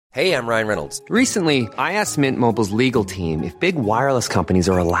Hey, I'm Ryan Reynolds. Recently, I asked Mint Mobile's legal team if big wireless companies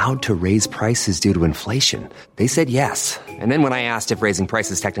are allowed to raise prices due to inflation. They said yes. And then when I asked if raising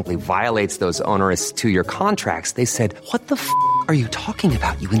prices technically violates those onerous two-year contracts, they said, "What the f*** are you talking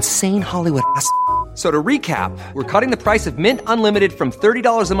about, you insane Hollywood ass?" So to recap, we're cutting the price of Mint Unlimited from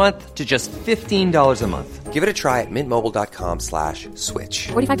 $30 a month to just $15 a month. Give it a try at mintmobile.com/switch.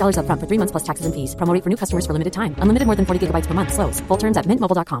 $45 up front for 3 months plus taxes and fees. Promo rate for new customers for limited time. Unlimited more than 40 gigabytes per month. Slows full terms at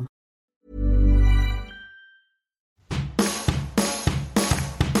mintmobile.com.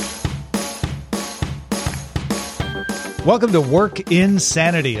 Welcome to Work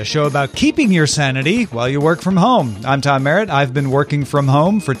Insanity, a show about keeping your sanity while you work from home. I'm Tom Merritt. I've been working from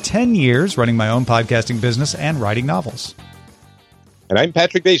home for 10 years, running my own podcasting business and writing novels. And I'm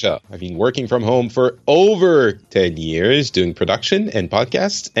Patrick Beja. I've been working from home for over 10 years, doing production and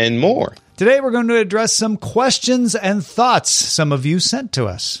podcasts and more. Today, we're going to address some questions and thoughts some of you sent to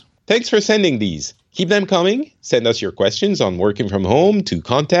us. Thanks for sending these. Keep them coming. Send us your questions on working from home to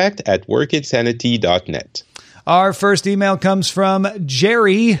contact@workinsanity.net. Our first email comes from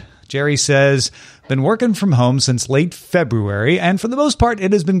Jerry. Jerry says, been working from home since late February, and for the most part,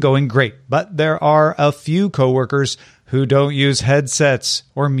 it has been going great. But there are a few coworkers who don't use headsets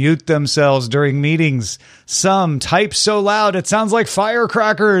or mute themselves during meetings. Some type so loud it sounds like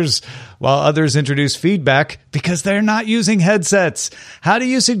firecrackers, while others introduce feedback because they're not using headsets. How do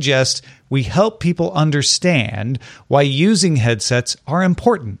you suggest we help people understand why using headsets are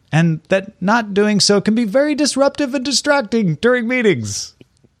important and that not doing so can be very disruptive and distracting during meetings?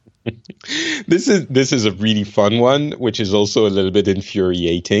 This is a really fun one, which is also a little bit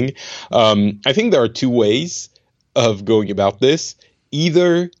infuriating. I think there are two ways of going about this.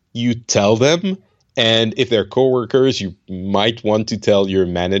 Either you tell them, and if they're coworkers, you might want to tell your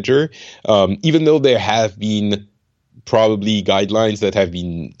manager, even though there have been probably guidelines that have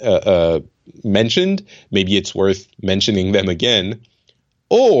been mentioned. Maybe it's worth mentioning them again.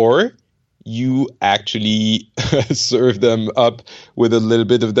 Or you actually serve them up with a little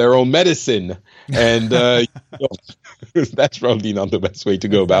bit of their own medicine. And that's probably not the best way to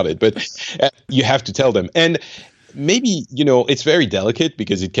go about it. But you have to tell them. And maybe, it's very delicate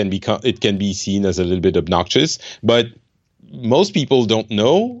because it can be seen as a little bit obnoxious. But most people don't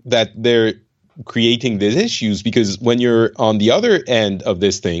know that they're creating these issues, because when you're on the other end of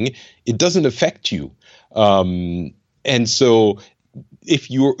this thing, it doesn't affect you. And so if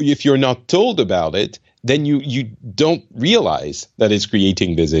you're not told about it, then you don't realize that it's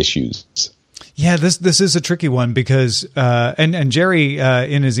creating these issues. Yeah, this is a tricky one because and Jerry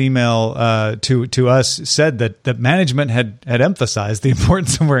in his email to us said that management had emphasized the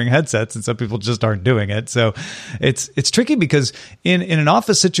importance of wearing headsets, and some people just aren't doing it. So it's tricky because in an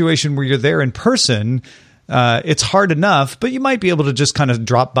office situation where you're there in person, it's hard enough, but you might be able to just kind of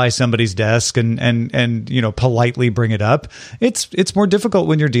drop by somebody's desk and politely bring it up. It's more difficult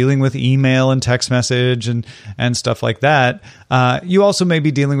when you're dealing with email and text message and stuff like that. You also may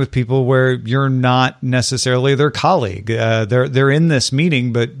be dealing with people where you're not necessarily their colleague. They're in this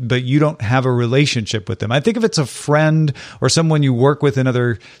meeting, but you don't have a relationship with them. I think if it's a friend or someone you work with in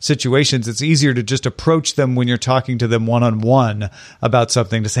other situations, it's easier to just approach them when you're talking to them one-on-one about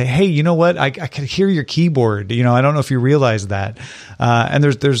something, to say, hey, you know what? I could hear your keyboard. I don't know if you realize that. And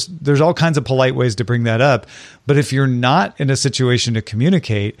there's all kinds of polite ways to bring that up. But if you're not in a situation to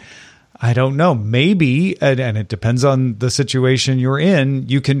communicate, I don't know, maybe, and it depends on the situation you're in,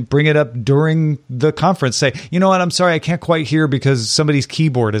 you can bring it up during the conference. Say, you know what, I'm sorry, I can't quite hear because somebody's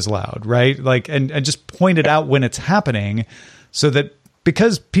keyboard is loud, right? Like, and just point it out when it's happening, so that,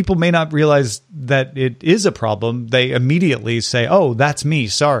 because people may not realize that it is a problem, they immediately say, oh, that's me,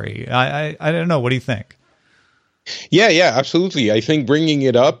 sorry. I don't know. What do you think? Yeah, absolutely. I think bringing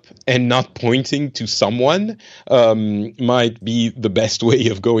it up and not pointing to someone might be the best way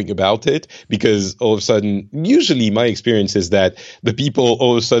of going about it, because all of a sudden, usually my experience is that the people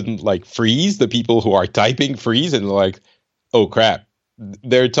all of a sudden freeze, the people who are typing freeze and like, oh crap,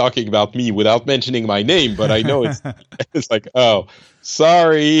 they're talking about me without mentioning my name, but I know it's like, oh,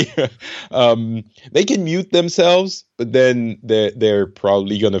 sorry. They can mute themselves, but then they're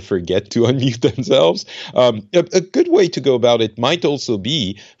probably going to forget to unmute themselves. A good way to go about it might also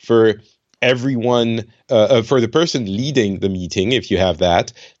be for everyone, for the person leading the meeting, if you have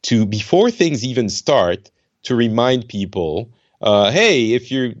that, to, before things even start, to remind people, hey, if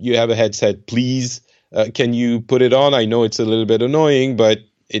you have a headset, please, can you put it on? I know it's a little bit annoying, but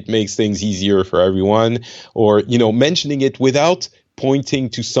it makes things easier for everyone. Or, mentioning it without pointing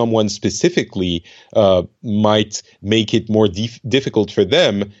to someone specifically might make it more difficult for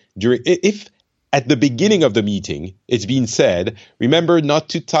them. If at the beginning of the meeting, it's been said, remember not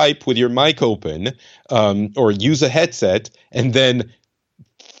to type with your mic open or use a headset, and then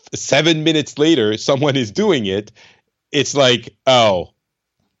 7 minutes later, someone is doing it. It's like, oh,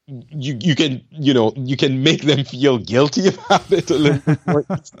 you can make them feel guilty about it a little bit more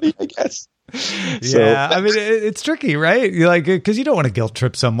easily, I guess. Yeah, I mean, it's tricky, right? You're like, because you don't want to guilt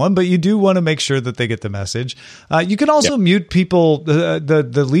trip someone, but you do want to make sure that they get the message. You can also mute people.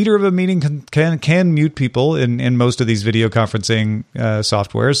 The leader of a meeting can mute people in most of these video conferencing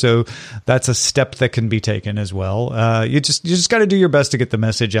software. So that's a step that can be taken as well. You just got to do your best to get the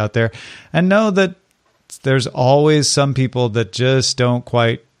message out there, and know that there's always some people that just don't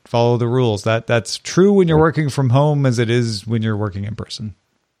quite follow the rules. That's true when you're working from home as it is when you're working in person.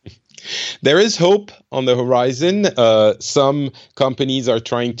 There is hope on the horizon. Some companies are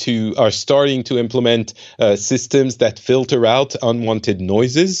starting to implement systems that filter out unwanted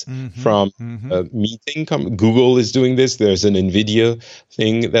noises from meeting. Google is doing this. There's an NVIDIA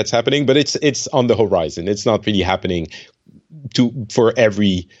thing that's happening, but it's on the horizon. It's not really happening for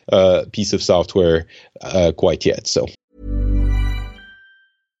every piece of software quite yet. So,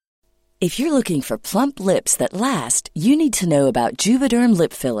 if you're looking for plump lips that last, you need to know about Juvederm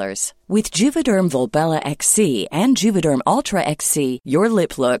lip fillers. With Juvederm Volbella XC and Juvederm Ultra XC, your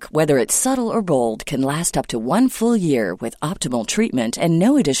lip look, whether it's subtle or bold, can last up to 1 full year with optimal treatment and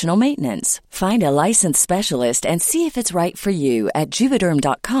no additional maintenance. Find a licensed specialist and see if it's right for you at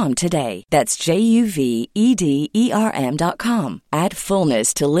Juvederm.com today. That's JUVEDERM.com. Add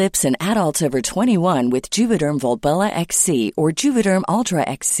fullness to lips in adults over 21 with Juvederm Volbella XC or Juvederm Ultra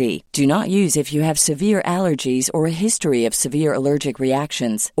XC. Do not use if you have severe allergies or a history of severe allergic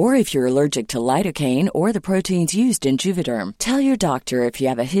reactions, or if you're allergic to lidocaine or the proteins used in Juvederm. Tell your doctor if you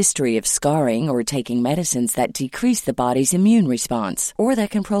have a history of scarring or taking medicines that decrease the body's immune response or that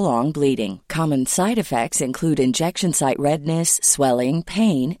can prolong bleeding. Common side effects include injection site redness, swelling,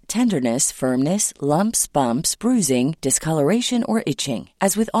 pain, tenderness, firmness, lumps, bumps, bruising, discoloration, or itching.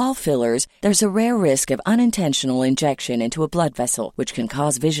 As with all fillers, there's a rare risk of unintentional injection into a blood vessel, which can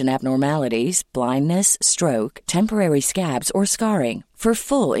cause vision abnormalities, blindness, stroke, temporary scabs, or scarring. For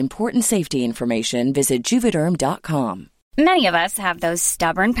full, important safety information, visit Juvederm.com. Many of us have those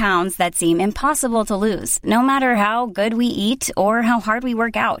stubborn pounds that seem impossible to lose, no matter how good we eat or how hard we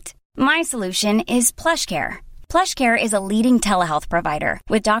work out. My solution is PlushCare. PlushCare is a leading telehealth provider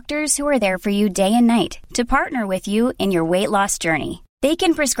with doctors who are there for you day and night to partner with you in your weight loss journey. They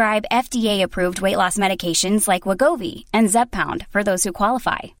can prescribe FDA-approved weight loss medications like Wegovy and Zepbound for those who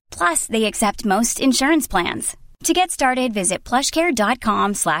qualify. Plus, they accept most insurance plans. To get started, visit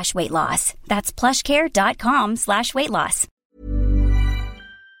plushcare.com/weightloss. That's plushcare.com/weightloss.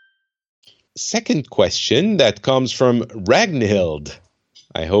 Second question that comes from Ragnhild.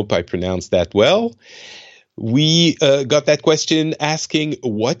 I hope I pronounced that well. We got that question asking,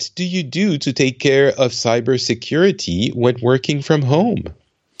 what do you do to take care of cybersecurity when working from home?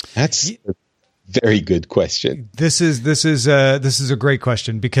 That's a very good question. This is a great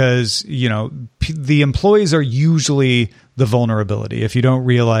question because, the employees are usually the vulnerability. If you don't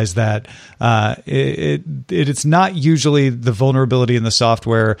realize that, it's not usually the vulnerability in the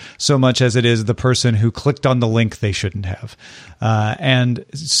software so much as it is the person who clicked on the link they shouldn't have. And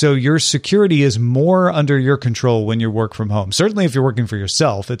so your security is more under your control when you work from home. Certainly if you're working for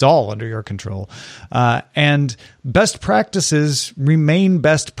yourself, it's all under your control. And best practices remain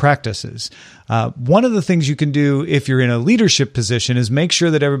best practices. One of the things you can do if you're in a leadership position is make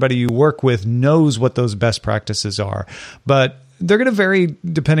sure that everybody you work with knows what those best practices are. But they're going to vary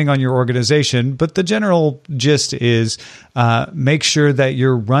depending on your organization. But the general gist is make sure that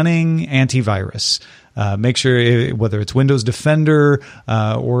you're running antivirus. Make sure whether it's Windows Defender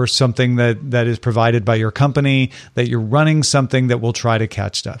or something that is provided by your company, that you're running something that will try to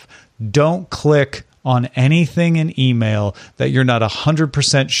catch stuff. Don't click on anything in email that you're not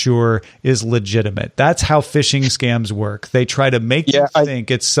 100% sure is legitimate. That's how phishing scams work. They try to make you think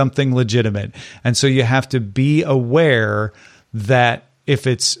it's something legitimate. And so you have to be aware that if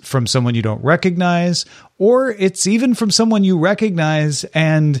it's from someone you don't recognize, or it's even from someone you recognize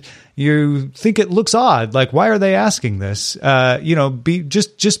and you think it looks odd, like, why are they asking this?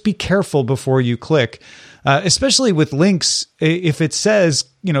 Just be careful before you click. Especially with links, if it says,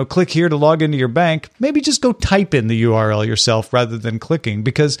 click here to log into your bank, maybe just go type in the URL yourself rather than clicking.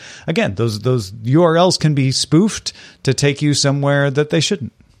 Because, again, those URLs can be spoofed to take you somewhere that they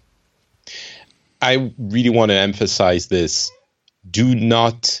shouldn't. I really want to emphasize this. Do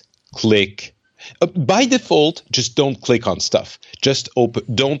not click. By default, just don't click on stuff.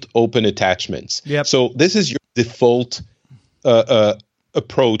 Don't open attachments. Yep. So this is your default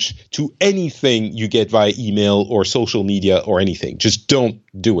approach to anything you get via email or social media or anything. Just don't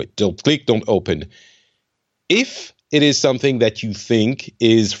do it. Don't click, don't open. If it is something that you think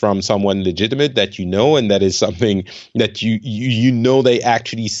is from someone legitimate that you know, and that is something that you know they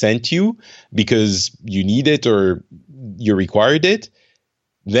actually sent you because you need it or you required it,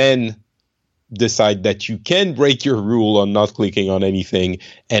 then decide that you can break your rule on not clicking on anything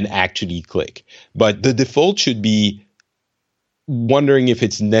and actually click. But the default should be wondering if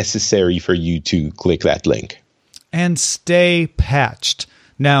it's necessary for you to click that link. And stay patched.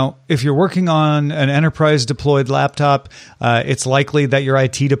 Now, if you're working on an enterprise deployed laptop, it's likely that your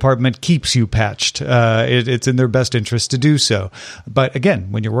IT department keeps you patched. It's in their best interest to do so. But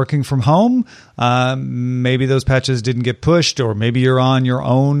again, when you're working from home, maybe those patches didn't get pushed, or maybe you're on your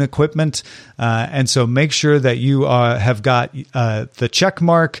own equipment. And so make sure that you have got the check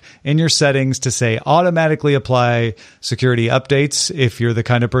mark in your settings to say automatically apply security updates. If you're the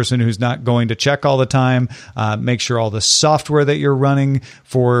kind of person who's not going to check all the time, make sure all the software that you're running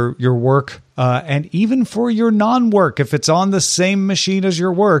for your work and even for your non-work, if it's on the same machine as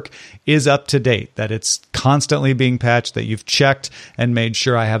your work, is up to date, that it's constantly being patched, that you've checked and made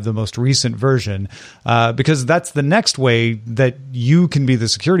sure I have the most recent version, because that's the next way that you can be the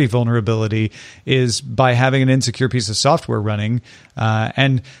security vulnerability, is by having an insecure piece of software running.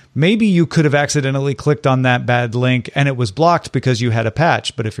 And maybe you could have accidentally clicked on that bad link and it was blocked because you had a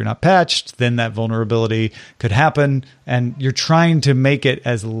patch. But if you're not patched, then that vulnerability could happen, and you're trying to make it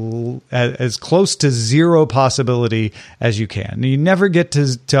as close to zero possibility as you can. You never get to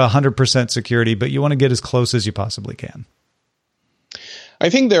 100% security, but you want to get as close as you possibly can. I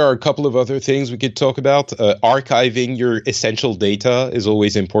think there are a couple of other things we could talk about. Archiving your essential data is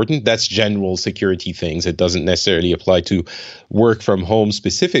always important. That's general security things. It doesn't necessarily apply to work from home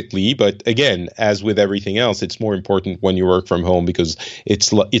specifically. But again, as with everything else, it's more important when you work from home, because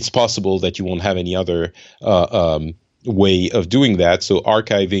it's possible that you won't have any other way of doing that. So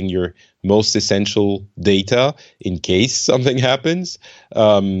archiving your most essential data in case something happens.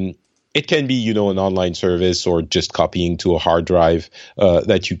 It can be, an online service, or just copying to a hard drive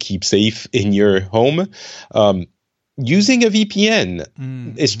that you keep safe in your home. Using a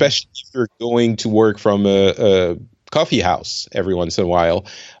VPN, especially if you're going to work from a coffee house every once in a while.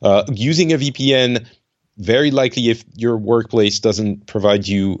 Using a VPN, very likely, if your workplace doesn't provide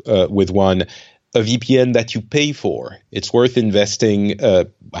you with one, a VPN that you pay for. It's worth investing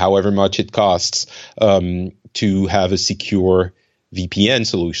however much it costs to have a secure VPN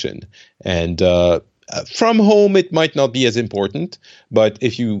solution. And from home, it might not be as important, but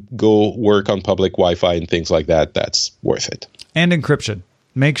if you go work on public Wi-Fi and things like that, that's worth it. And encryption.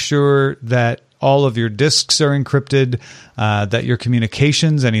 Make sure that all of your disks are encrypted, that your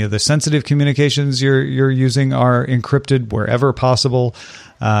communications, any of the sensitive communications you're using, are encrypted wherever possible.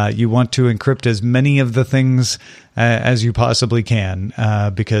 You want to encrypt as many of the things as you possibly can,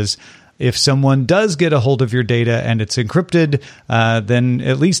 because if someone does get a hold of your data and it's encrypted, then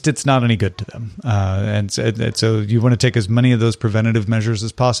at least it's not any good to them. And so you want to take as many of those preventative measures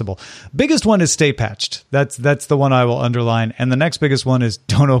as possible. Biggest one is stay patched. That's the one I will underline. And the next biggest one is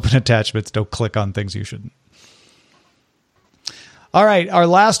don't open attachments. Don't click on things you shouldn't. All right. Our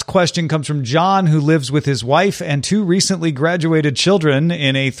last question comes from John, who lives with his wife and 2 recently graduated children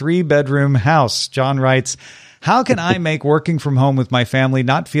in a 3-bedroom house. John writes, how can I make working from home with my family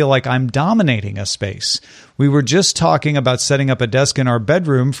not feel like I'm dominating a space? We were just talking about setting up a desk in our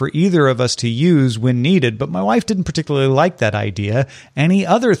bedroom for either of us to use when needed, but my wife didn't particularly like that idea. Any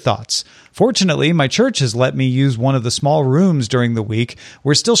other thoughts? Fortunately, my church has let me use one of the small rooms during the week.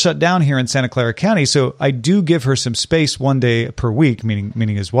 We're still shut down here in Santa Clara County, so I do give her some space one day per week,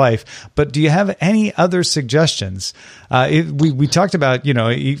 meaning his wife. But do you have any other suggestions? We talked about,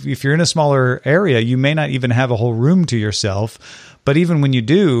 if you're in a smaller area, you may not even have a whole room to yourself. But even when you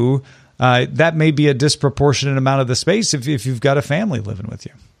do, that may be a disproportionate amount of the space if you've got a family living with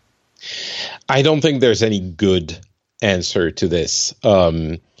you. I don't think there's any good answer to this.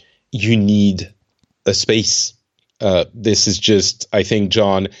 You need a space. This is just, I think,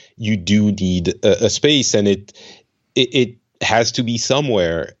 John, you do need a space, and it has to be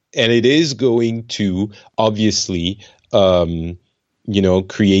somewhere. And it is going to obviously,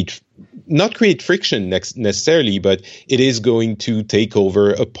 not create friction necessarily, but it is going to take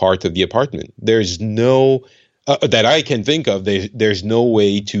over a part of the apartment. There's no, that I can think of, there's no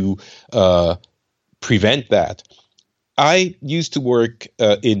way to prevent that. I used to work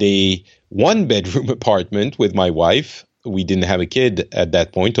in a 1-bedroom apartment with my wife. we didn't have a kid at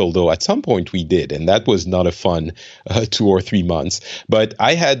that point, although at some point we did, and that was not a fun 2 or 3 months. But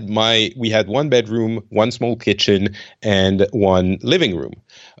we had one bedroom, one small kitchen, and one living room.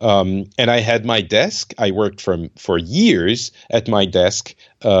 And I had my desk. I worked for years at my desk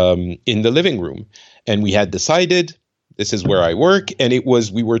in the living room, and we had decided this is where I work, and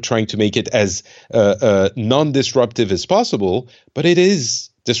we were trying to make it as non-disruptive as possible, but it is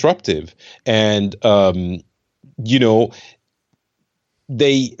disruptive. And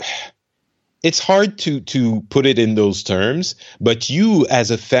it's hard to put it in those terms, but you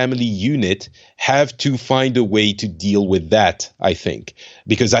as a family unit have to find a way to deal with that, I think,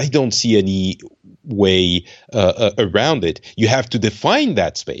 because I don't see any way around it. You have to define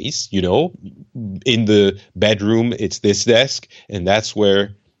that space, in the bedroom, it's this desk, and that's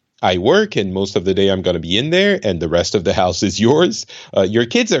where I work, and most of the day I'm going to be in there, and the rest of the house is yours. Your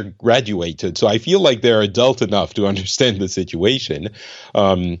kids are graduated, so I feel like they're adult enough to understand the situation.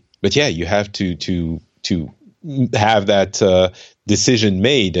 But yeah, you have to have that decision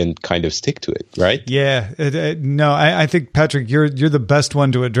made and kind of stick to it, right? Yeah. No, I think, Patrick, you're the best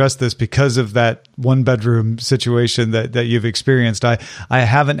one to address this because of that one bedroom situation that you've experienced. I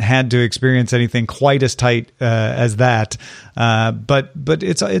haven't had to experience anything quite as tight as that. But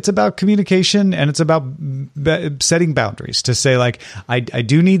it's about communication, and it's about setting boundaries to say, like, I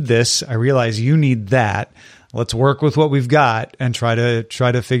do need this. I realize you need that. Let's work with what we've got and try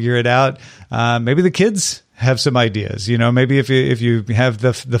to figure it out. Maybe the kids have some ideas, maybe if you have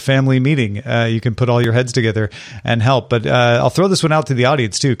the family meeting, you can put all your heads together and help. But I'll throw this one out to the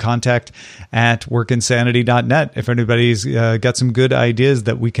audience too. contact@workinsanity.net. If anybody's got some good ideas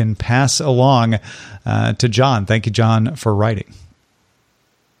that we can pass along to John. Thank you, John, for writing.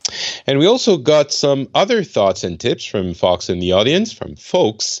 And we also got some other thoughts and tips from folks in the audience.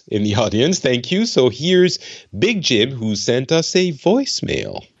 Thank you. So here's Big Jim, who sent us a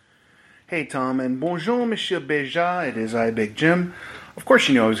voicemail. Hey, Tom, and bonjour, Monsieur Beja. It is I, Big Jim. Of course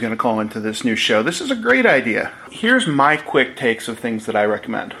you knew I was going to call into this new show. This is a great idea. Here's my quick takes of things that I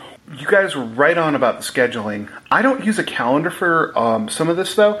recommend. You guys were right on about the scheduling. I don't use a calendar for some of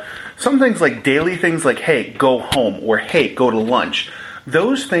this, though. Some things like daily things like, hey, go home, or hey, go to lunch.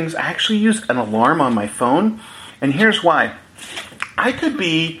 Those things, I actually use an alarm on my phone, and here's why. I could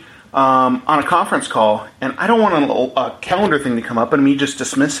be on a conference call, and I don't want a calendar thing to come up and me just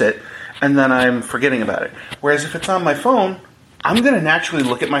dismiss it, and then I'm forgetting about it. Whereas if it's on my phone, I'm going to naturally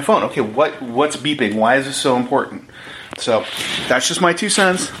look at my phone. Okay, what's beeping? Why is this so important? So that's just my 2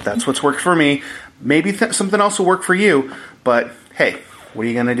 cents. That's what's worked for me. Maybe something else will work for you, but hey, what are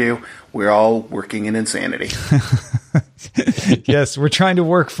you going to do? We're all working in insanity. Yes, we're trying to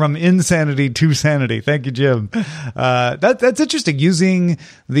work from insanity to sanity. Thank you, Jim. That's interesting, using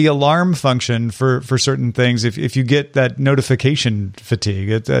the alarm function for certain things. If you get that notification fatigue,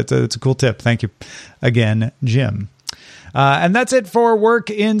 it's a cool tip. Thank you again, Jim. And that's it for Work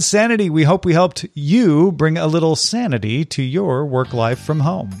Insanity. We hope we helped you bring a little sanity to your work life from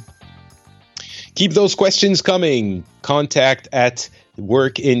home. Keep those questions coming.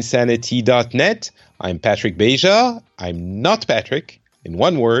 contact@workinsanity.net. I'm Patrick Beja. I'm not Patrick, in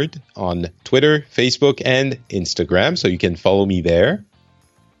one word, on Twitter, Facebook, and Instagram, so you can follow me there.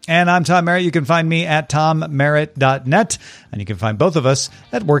 And I'm Tom Merritt. You can find me at tommerritt.net, and you can find both of us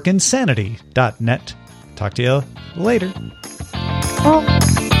at workinsanity.net. Talk to you later.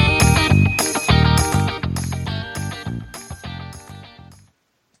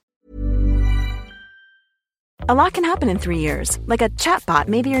 A lot can happen in 3 years, like a chatbot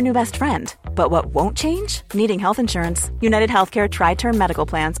may be your new best friend. But what won't change? Needing health insurance. United Healthcare Tri-Term Medical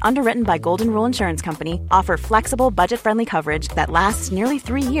Plans, underwritten by Golden Rule Insurance Company, offer flexible, budget-friendly coverage that lasts nearly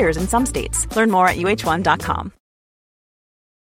 3 years in some states. Learn more at uh1.com.